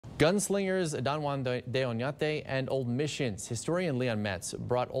Gunslingers Don Juan de Oñate and old missions. Historian Leon Metz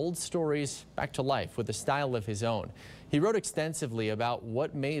brought old stories back to life with a style of his own. He wrote extensively about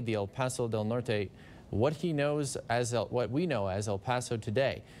what made the El Paso del Norte what we know as El Paso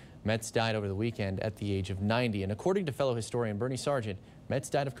today. Metz died over the weekend at the age of 90, and according to fellow historian Bernie Sargent, Metz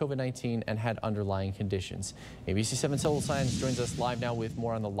died of COVID-19 and had underlying conditions. ABC 7 Seoul Science joins us live now with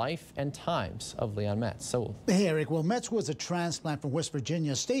more on the life and times of Leon Metz. Seoul. Hey, Eric. Well, Metz was a transplant from West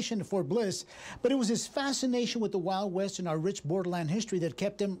Virginia, stationed at Fort Bliss, but it was his fascination with the Wild West and our rich borderland history that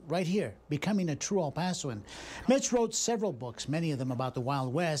kept him right here, becoming a true El Pasoan. Metz wrote several books, many of them about the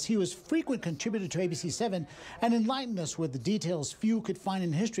Wild West. He was a frequent contributor to ABC 7 and enlightened us with the details few could find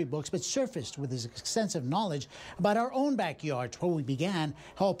in history books, but surfaced with his extensive knowledge about our own backyards, where we began,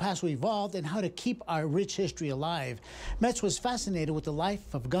 how El Paso evolved, and how to keep our rich history alive. Metz was fascinated with the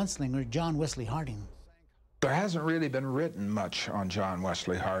life of gunslinger John Wesley Harding. There hasn't really been written much on John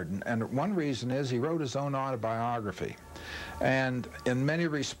Wesley Harding, and one reason is he wrote his own autobiography. And in many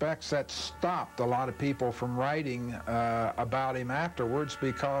respects, that stopped a lot of people from writing about him afterwards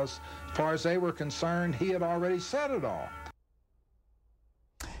because, as far as they were concerned, he had already said it all.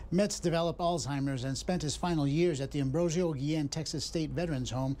 Metz developed Alzheimer's and spent his final years at the Ambrosio Guillen Texas State Veterans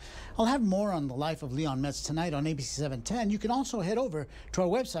Home. I'll have more on the life of Leon Metz tonight on ABC 710. You can also head over to our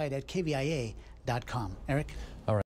website at kvia.com. Eric?